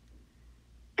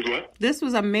 What? This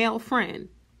was a male friend.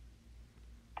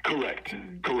 Correct.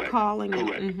 Calling.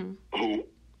 Correct. Who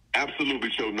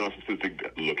absolutely showed narcissistic,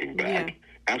 looking back,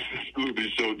 absolutely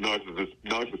showed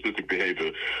narcissistic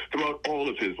behavior throughout all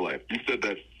of his life. You said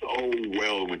that so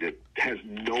well when it has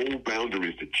no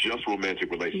boundaries to just romantic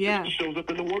relationships. Yeah. It shows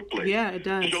up in the workplace. Yeah, it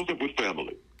does. It shows up with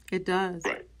family. It does.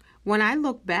 Right. When I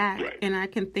look back and I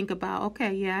can think about,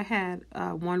 okay, I had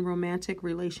one romantic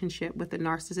relationship with a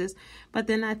narcissist, but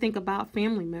then I think about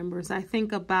family members. I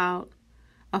think about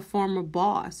a former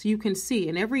boss. You can see,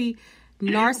 and every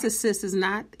narcissist is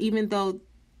not, even though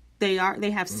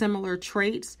they have similar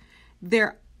traits,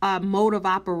 their mode of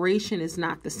operation is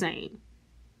not the same.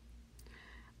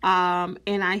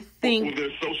 And I think... Well, their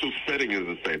social setting is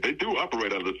the same. They do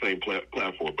operate on the same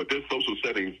platform, but their social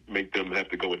settings make them have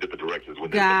to go in different directions when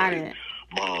they're somebody's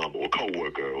mom or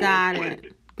coworker or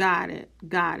friend. Got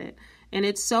it. And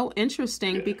it's so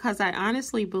interesting because I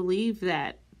honestly believe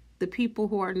that the people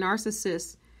who are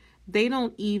narcissists, they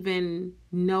don't even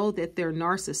know that they're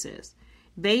narcissists.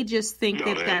 They just think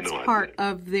that that's part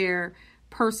of their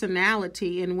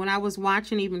personality. And when I was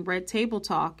watching even Red Table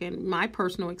Talk and my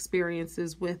personal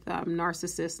experiences with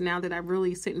narcissists, now that I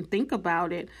really sit and think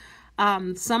about it,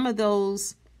 some of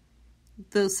those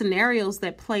scenarios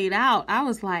that played out, I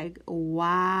was like,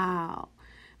 wow.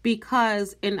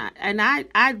 Because, and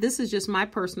I this is just my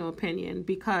personal opinion,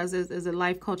 because as a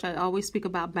life coach, I always speak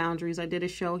about boundaries. I did a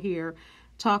show here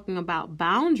talking about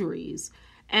boundaries.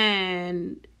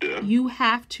 And you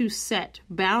have to set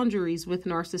boundaries with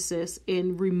narcissists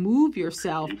and remove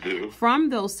yourself from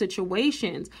those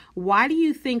situations. Why do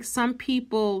you think some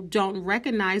people don't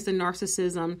recognize the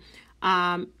narcissism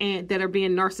and that are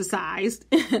being narcissized?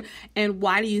 And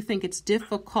why do you think it's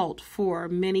difficult for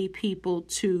many people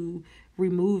to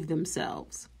remove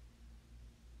themselves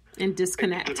and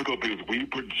disconnect? It's difficult because we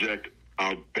project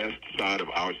our best side of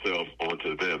ourselves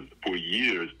onto them. For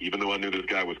years, even though I knew this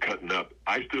guy was cutting up,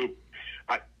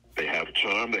 they have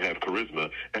charm, they have charisma,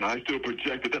 and I still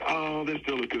projected that, they're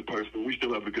still a good person. We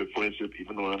still have a good friendship,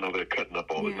 even though I know they're cutting up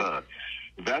all the time.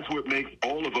 That's what makes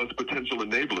all of us potential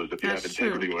enablers if you have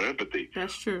integrity or empathy.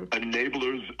 That's true.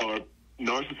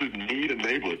 Narcissists need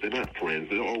enablers. They're not friends.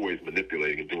 They're always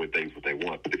manipulating and doing things that they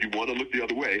want. But if you want to look the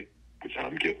other way, which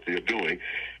I'm guilty of doing,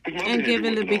 and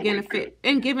giving the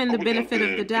benefit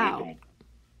of the doubt,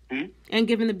 and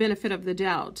giving the benefit of the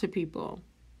doubt to people.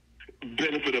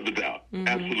 Benefit of the doubt,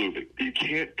 absolutely. You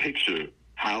can't picture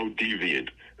how deviant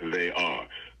they are,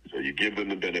 so you give them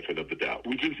the benefit of the doubt.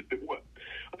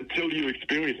 Until you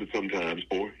experience it sometimes,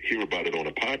 or hear about it on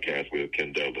a podcast with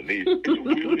Kendell Lenice, it's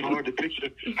really hard to picture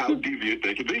how deviant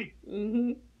they can be.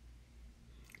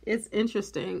 It's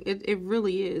interesting. It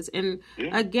really is. And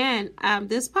again,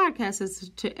 this podcast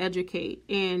is to educate.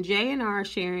 And Jay and I are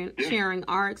sharing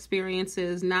our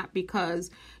experiences, not because,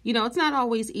 it's not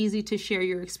always easy to share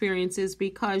your experiences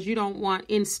because you don't want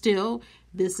instill.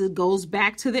 Goes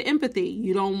back to the empathy.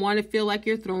 You don't want to feel like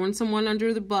you're throwing someone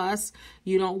under the bus.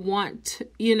 You don't want,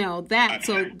 that.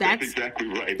 So that's exactly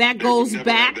right. That goes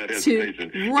back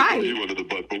to right. You under the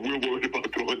bus, but we're worried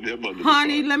about throwing them under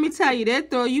Honey, the bus. let me tell you, they'll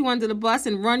throw you under the bus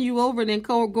and run you over, and then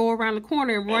go around the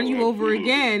corner and run you over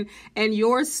again, and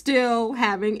you're still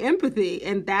having empathy,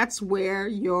 and that's where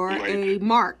you're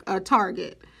a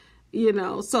target.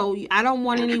 So I don't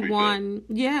want anyone.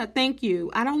 Yeah, thank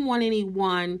you. I don't want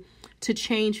anyone to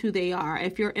change who they are.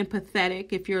 If you're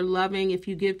empathetic, if you're loving, if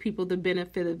you give people the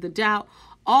benefit of the doubt,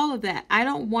 all of that. I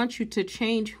don't want you to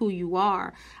change who you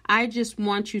are. I just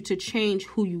want you to change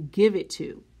who you give it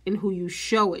to and who you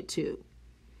show it to.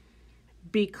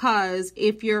 Because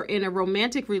if you're in a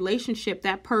romantic relationship,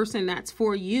 that person that's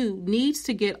for you needs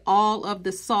to get all of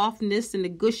the softness and the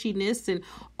gushiness and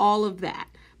all of that.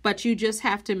 But you just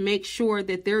have to make sure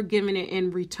that they're giving it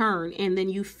in return. And then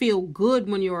you feel good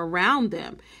when you're around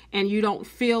them. And you don't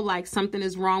feel like something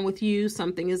is wrong with you,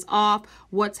 something is off,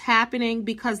 what's happening,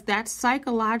 because that's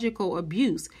psychological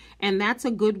abuse. And that's a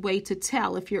good way to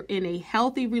tell if you're in a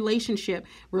healthy relationship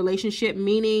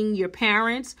meaning your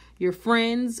parents, your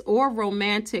friends, or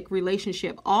romantic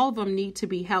relationship. All of them need to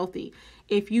be healthy.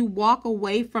 If you walk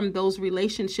away from those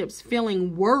relationships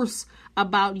feeling worse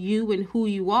about you and who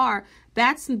you are,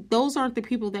 those aren't the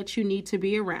people that you need to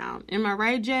be around. Am I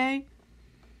right, Jay?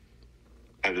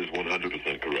 That is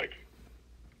 100% correct.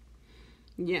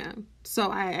 Yeah.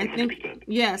 So I think,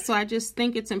 so I just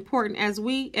think it's important as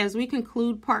we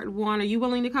conclude part 1. Are you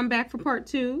willing to come back for part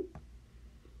 2?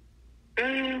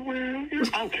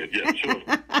 Okay, yeah, sure.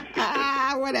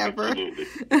 Whatever.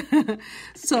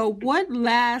 So what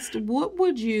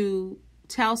would you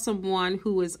tell someone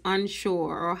who is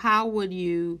unsure, or how would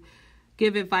you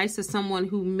give advice to someone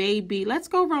who may be, let's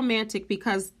go romantic,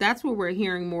 because that's what we're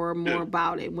hearing more and more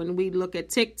about it. When we look at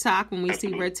TikTok, when we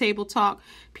see Red Table Talk,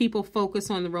 people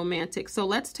focus on the romantic. So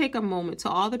let's take a moment to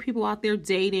all the people out there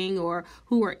dating or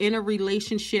who are in a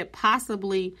relationship,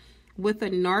 possibly with a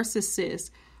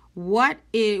narcissist. What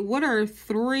are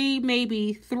three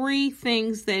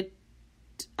things that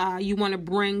you want to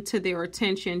bring to their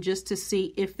attention just to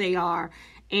see if they are,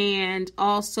 and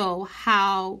also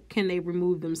how can they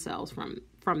remove themselves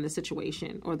from the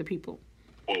situation or the people?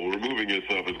 Well, removing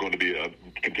yourself is going to be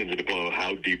contingent upon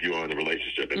how deep you are in the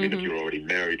relationship. I mean, if you're already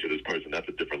married to this person, that's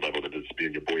a different level than just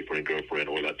being your boyfriend, girlfriend,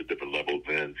 or that's a different level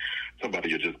than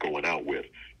somebody you're just going out with.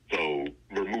 So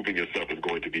removing yourself is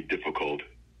going to be difficult,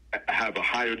 have a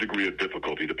higher degree of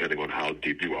difficulty depending on how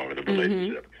deep you are in a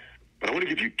relationship. But I want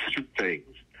to give you 2 things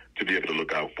to be able to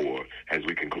look out for as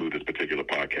we conclude this particular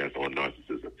podcast on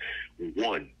narcissism.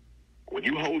 1, when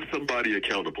you hold somebody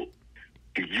accountable,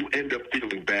 do you end up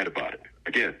feeling bad about it?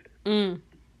 Again,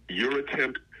 your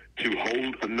attempt to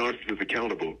hold a narcissist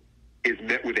accountable is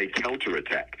met with a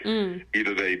counterattack.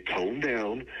 Either they tone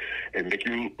down and make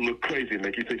you look crazy and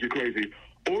make you think you're crazy,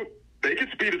 or they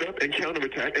can speed it up and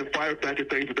counterattack and fire back at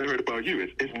things that they heard about you.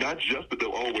 It's not just that they'll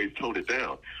always tone it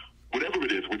down. Whatever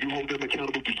it is, when you hold them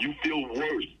accountable, do you feel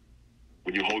worse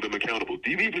when you hold them accountable?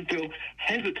 Do you even feel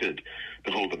hesitant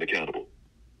to hold them accountable?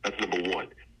 That's number 1.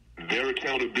 Their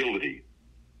accountability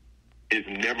is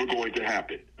never going to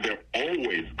happen. They're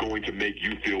always going to make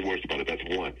you feel worse about it.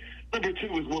 That's 1. Number 2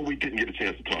 is one we didn't get a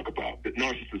chance to talk about, that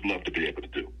narcissists love to be able to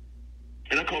do.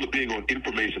 And I call it being on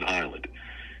information island.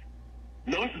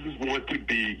 Narcissists want to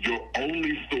be your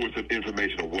only source of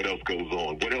information on what else goes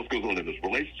on. What else goes on in this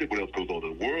relationship? What else goes on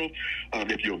in the world?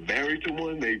 If you're married to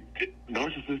one,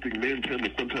 narcissistic men tend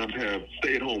to sometimes have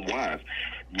stay-at-home wives,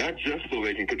 not just so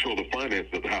they can control the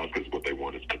finances of the house, because what they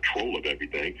want is control of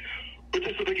everything, but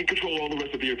just so they can control all the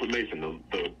rest of the information.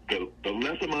 The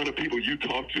less amount of people you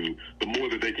talk to, the more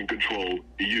that they can control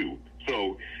you.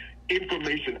 So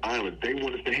information island. They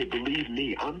want to say, hey, believe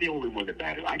me, I'm the only one that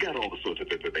matters. I got all the sorts of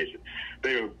information.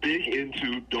 They are big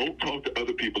into don't talk to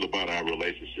other people about our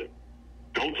relationship.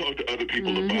 Don't talk to other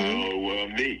people about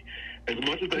me. As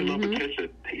much as they love attention,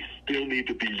 they still need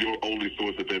to be your only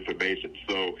source of information.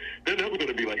 So they're never going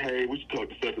to be like, hey, we should talk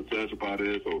to such and such about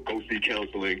this, or go see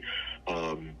counseling.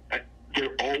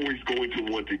 They're always going to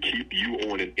want to keep you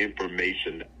on an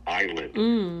information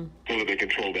island so that they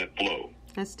control that flow.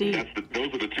 That's deep. Those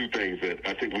are the 2 things that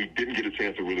I think we didn't get a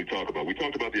chance to really talk about. We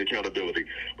talked about the accountability,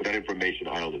 but that information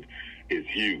island is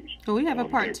huge. Oh, we have a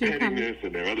part 2 coming.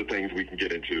 And there are other things we can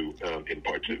get into in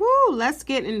part 2. Woo, let's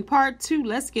get in part 2.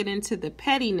 Let's get into the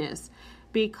pettiness.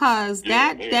 because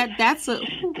that's a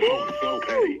so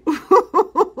petty.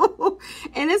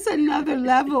 And it's another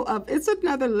level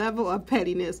of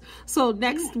pettiness. So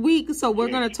next week, we're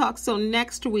going to talk. So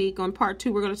next week on part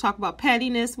 2, we're going to talk about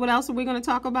pettiness. What else are we going to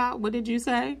talk about? What did you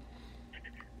say?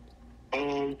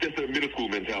 Just a middle school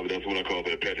mentality. That's what I call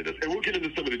their pettiness. And we'll get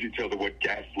into some of the details of what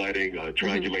gaslighting,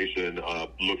 triangulation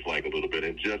looks like a little bit,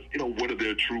 and just, what are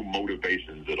their true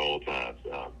motivations at all times.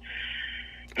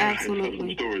 Absolutely.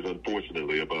 Some stories,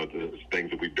 unfortunately, about the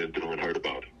things that we've been through and heard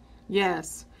about.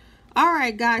 Yes. All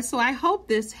right, guys. So I hope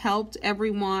this helped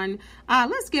everyone.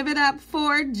 Let's give it up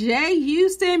for Jay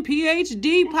Houston,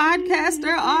 PhD,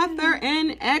 podcaster, author,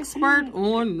 and expert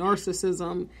on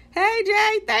narcissism. Hey,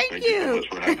 Jay, thank you.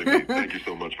 Thank you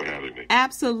so much for having me.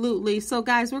 Absolutely. So,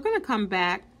 guys, we're going to come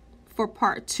back for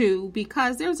part 2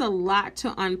 because there's a lot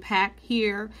to unpack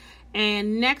here.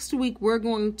 And next week, we're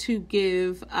going to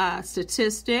give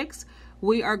statistics.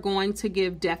 We are going to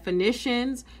give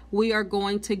definitions. We are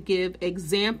going to give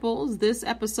examples. This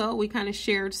episode, we kind of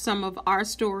shared some of our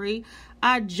story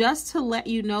just to let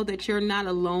you know that you're not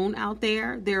alone out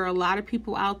there. There are a lot of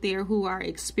people out there who are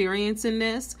experiencing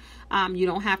this. You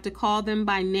don't have to call them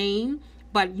by name,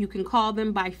 but you can call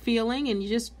them by feeling. And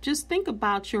you just think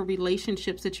about your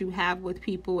relationships that you have with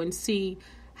people and see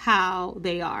how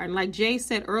they are. And like Jay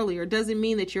said earlier, it doesn't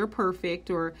mean that you're perfect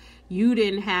or you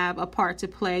didn't have a part to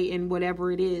play in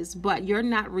whatever it is, but you're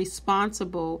not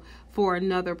responsible for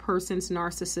another person's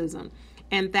narcissism.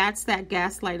 And that's that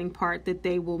gaslighting part that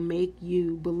they will make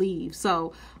you believe.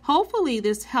 So hopefully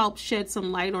this helps shed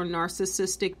some light on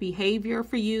narcissistic behavior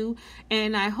for you.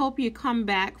 And I hope you come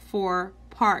back for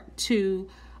part 2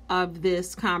 of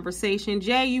this conversation.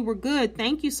 Jay, you were good.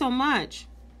 Thank you so much.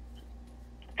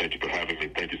 Thank you for having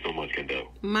me. Thank you so much, Kendell.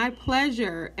 My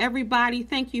pleasure. Everybody,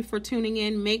 thank you for tuning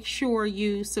in. Make sure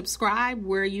you subscribe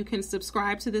where you can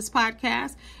subscribe to this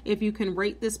podcast. If you can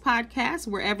rate this podcast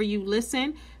wherever you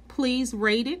listen, please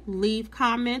rate it. Leave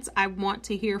comments. I want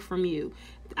to hear from you.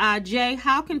 Jay,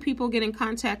 how can people get in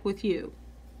contact with you?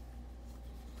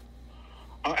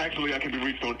 Actually, I can be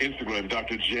reached on Instagram,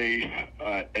 Dr. J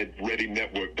at Ready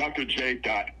Network.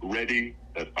 drj.ready,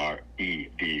 that's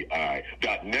R-E-D-I,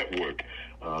 .network.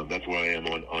 That's where I am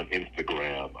on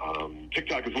Instagram.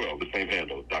 TikTok as well, the same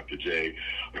handle, Dr. J,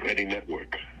 Ready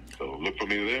Network. So look for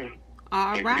me there.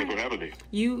 All right. Thank you for having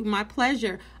me. My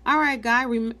pleasure. All right,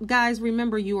 guys,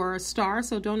 remember you are a star,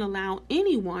 so don't allow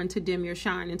anyone to dim your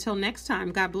shine. Until next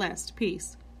time, God bless.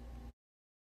 Peace.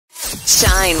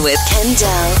 Shine with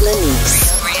Kendell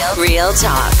Lenice. Real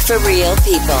talk for real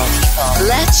people.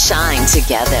 Let's shine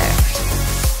together.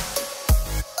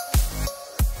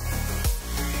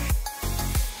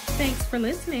 Thanks for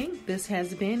listening. This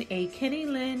has been a Kenny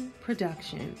Lynn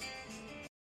production.